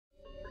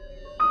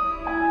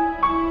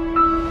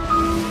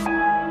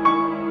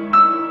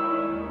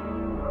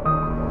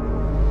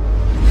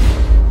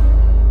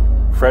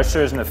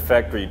Pressure is an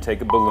effect where you take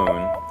a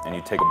balloon and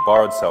you take a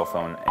borrowed cell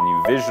phone and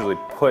you visually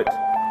put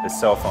the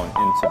cell phone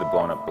into the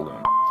blown up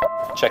balloon.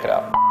 Check it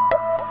out.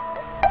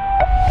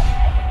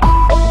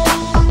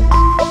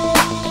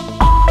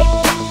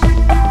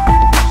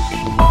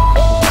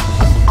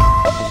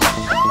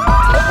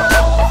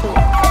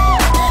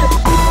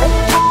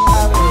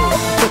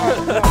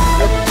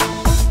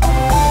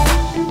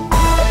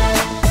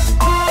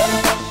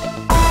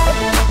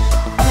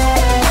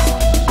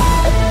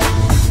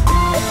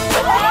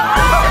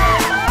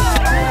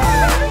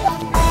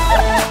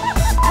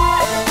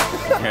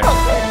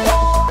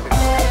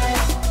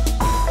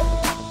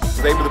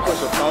 Was able to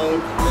push a phone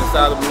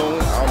inside the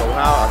balloon. I don't know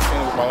how. I seen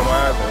it with my own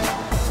eyes,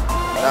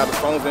 and now the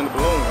phone's in the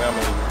balloon. I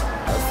mean,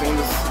 I've seen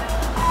this.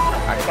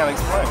 I can't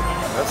explain.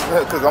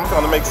 That's because I'm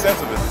trying to make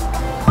sense of it.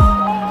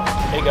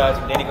 Hey guys,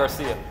 I'm Danny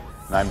Garcia.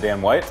 And I'm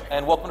Dan White.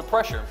 And welcome to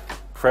Pressure.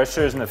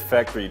 Pressure is an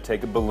effect where you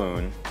take a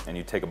balloon and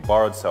you take a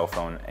borrowed cell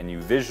phone and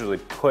you visually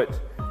put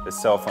the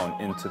cell phone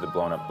into the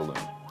blown up balloon.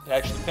 It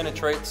actually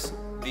penetrates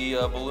the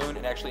balloon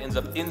and actually ends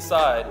up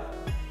inside.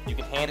 You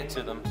can hand it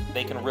to them.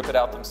 They can rip it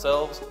out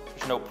themselves.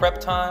 There's no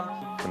prep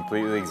time.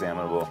 Completely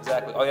examinable.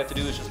 Exactly. All you have to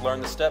do is just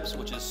learn the steps,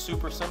 which is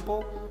super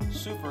simple,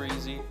 super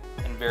easy,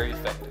 and very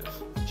effective.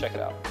 Check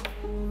it out.